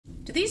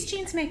Do these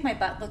jeans make my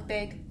butt look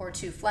big or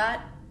too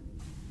flat?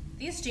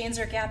 These jeans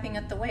are gapping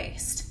at the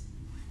waist.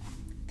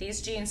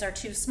 These jeans are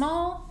too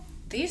small.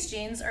 These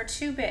jeans are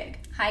too big.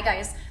 Hi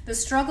guys, the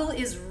struggle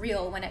is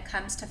real when it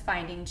comes to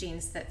finding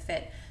jeans that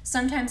fit.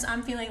 Sometimes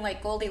I'm feeling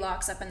like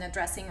Goldilocks up in the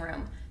dressing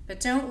room, but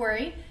don't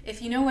worry,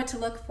 if you know what to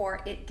look for,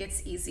 it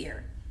gets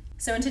easier.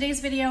 So in today's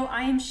video,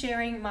 I am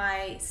sharing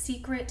my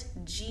secret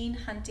jean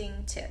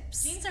hunting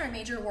tips. Jeans are a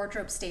major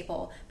wardrobe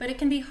staple, but it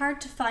can be hard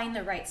to find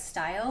the right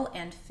style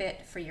and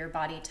fit for your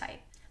body type.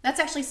 That's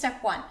actually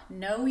step one,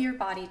 know your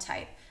body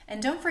type. And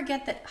don't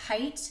forget that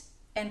height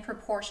and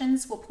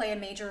proportions will play a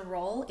major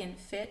role in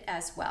fit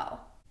as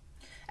well.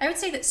 I would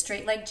say that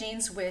straight leg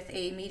jeans with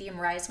a medium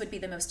rise would be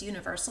the most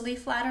universally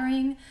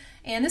flattering.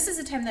 And this is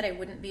a time that I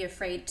wouldn't be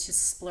afraid to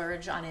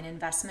splurge on an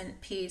investment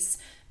piece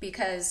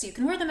because you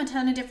can wear them a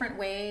ton of different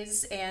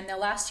ways and they'll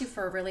last you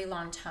for a really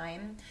long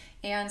time.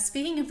 And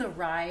speaking of the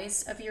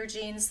rise of your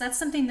jeans, that's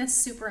something that's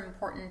super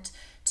important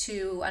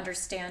to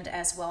understand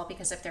as well,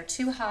 because if they're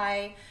too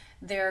high,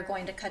 they're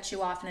going to cut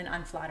you off in an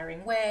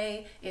unflattering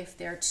way. If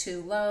they're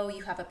too low,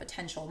 you have a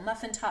potential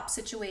muffin top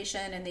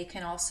situation, and they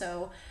can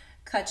also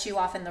cut you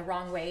off in the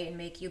wrong way and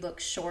make you look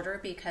shorter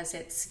because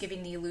it's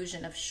giving the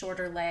illusion of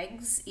shorter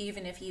legs,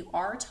 even if you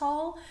are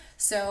tall.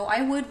 So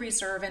I would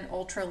reserve an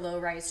ultra low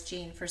rise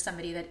jean for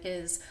somebody that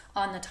is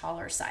on the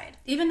taller side.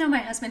 Even though my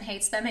husband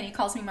hates them and he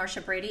calls me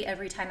Marsha Brady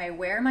every time I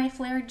wear my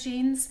flared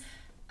jeans,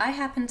 I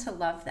happen to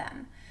love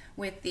them.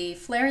 With the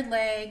flared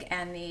leg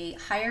and the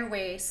higher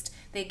waist,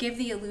 they give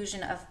the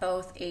illusion of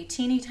both a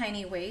teeny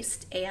tiny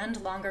waist and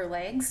longer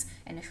legs,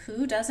 and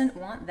who doesn't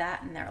want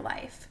that in their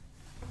life?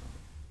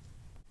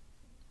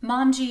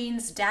 Mom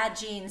jeans, dad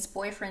jeans,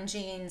 boyfriend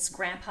jeans,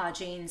 grandpa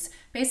jeans,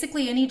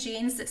 basically any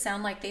jeans that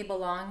sound like they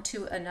belong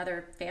to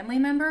another family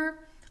member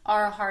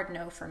are a hard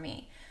no for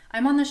me.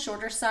 I'm on the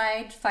shorter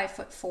side,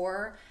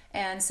 5'4",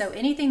 and so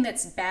anything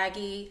that's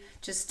baggy,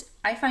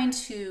 I find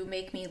to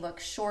make me look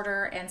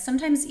shorter and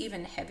sometimes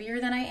even heavier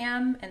than I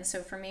am. And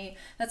so for me,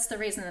 that's the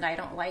reason that I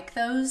don't like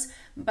those.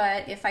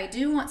 But if I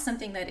do want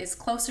something that is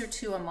closer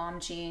to a mom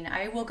jean,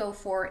 I will go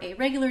for a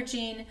regular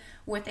jean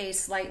with a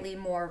slightly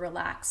more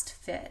relaxed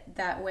fit.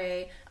 That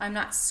way I'm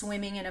not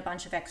swimming in a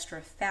bunch of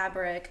extra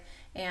fabric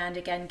and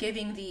again,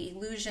 giving the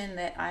illusion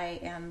that I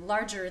am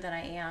larger than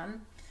I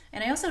am.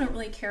 And I also don't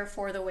really care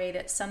for the way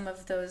that some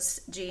of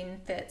those jean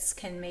fits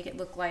can make it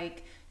look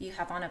like you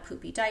have on a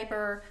poopy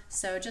diaper.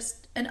 So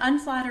just an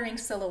unflattering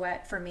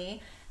silhouette for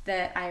me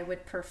that I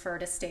would prefer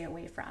to stay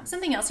away from.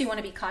 Something else you want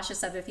to be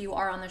cautious of if you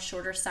are on the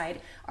shorter side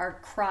are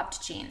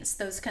cropped jeans.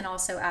 Those can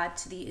also add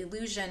to the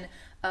illusion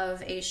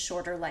of a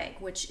shorter leg,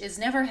 which is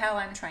never how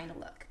I'm trying to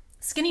look.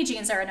 Skinny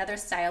jeans are another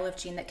style of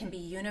jean that can be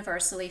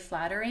universally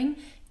flattering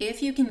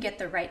if you can get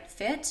the right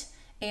fit,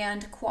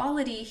 and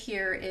quality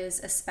here is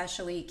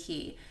especially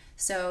key.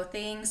 So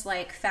things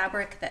like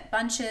fabric that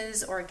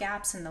bunches or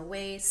gaps in the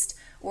waist,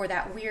 or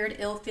that weird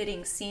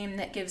ill-fitting seam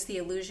that gives the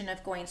illusion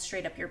of going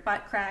straight up your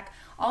butt crack,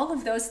 all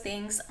of those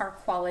things are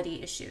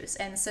quality issues.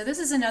 And so this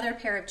is another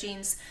pair of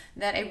jeans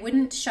that I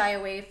wouldn't shy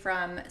away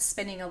from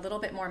spending a little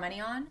bit more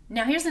money on.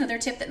 Now here's another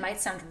tip that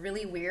might sound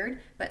really weird,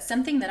 but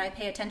something that I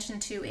pay attention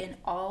to in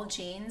all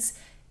jeans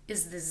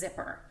is the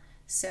zipper.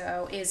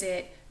 So is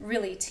it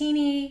really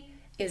teeny?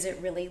 Is it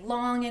really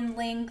long in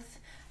length?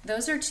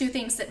 Those are two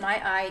things that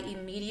my eye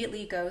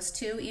immediately goes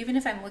to, even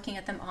if I'm looking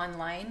at them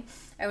online.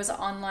 I was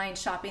online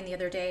shopping the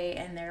other day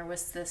and there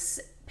was this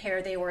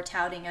pair they were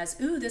touting as,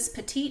 ooh, this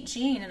petite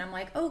jean. And I'm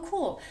like, oh,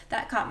 cool.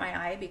 That caught my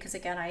eye because,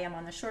 again, I am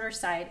on the shorter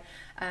side.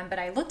 But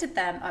I looked at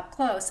them up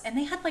close and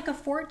they had like a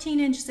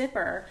 14-inch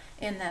zipper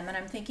in them. And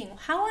I'm thinking,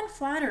 how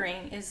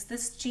unflattering is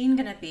this jean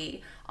going to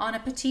be on a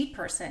petite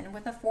person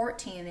with a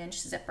 14-inch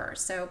zipper?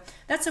 So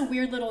that's a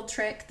weird little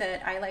trick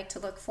that I like to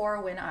look for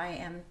when I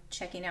am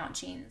checking out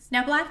jeans.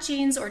 Now, black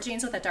jeans or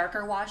jeans with a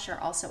darker wash are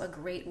also a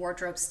great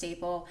wardrobe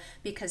staple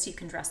because you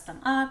can dress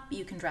them up,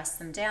 you can dress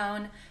them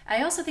down.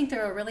 I also think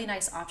they're a really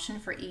nice option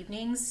for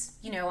evenings,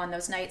 you know, on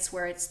those nights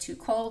where it's too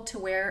cold to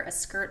wear a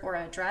skirt or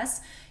a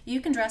dress. You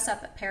can dress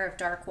up a pair of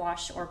dark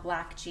wash or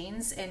black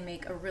jeans and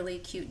make a really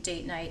cute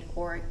date night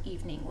or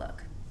evening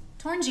look.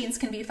 Torn jeans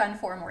can be fun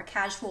for a more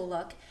casual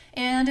look,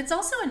 and it's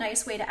also a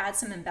nice way to add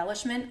some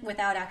embellishment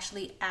without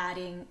actually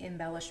adding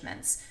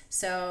embellishments.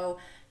 So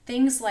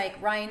things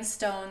like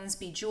rhinestones,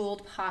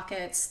 bejeweled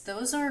pockets,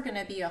 those are going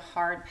to be a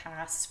hard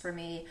pass for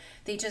me.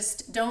 They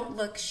just don't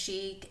look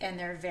chic and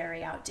they're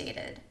very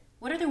outdated.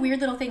 What are the weird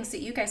little things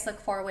that you guys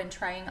look for when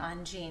trying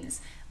on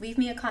jeans? Leave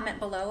me a comment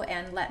below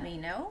and let me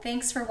know.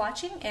 Thanks for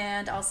watching,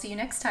 and I'll see you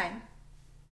next time.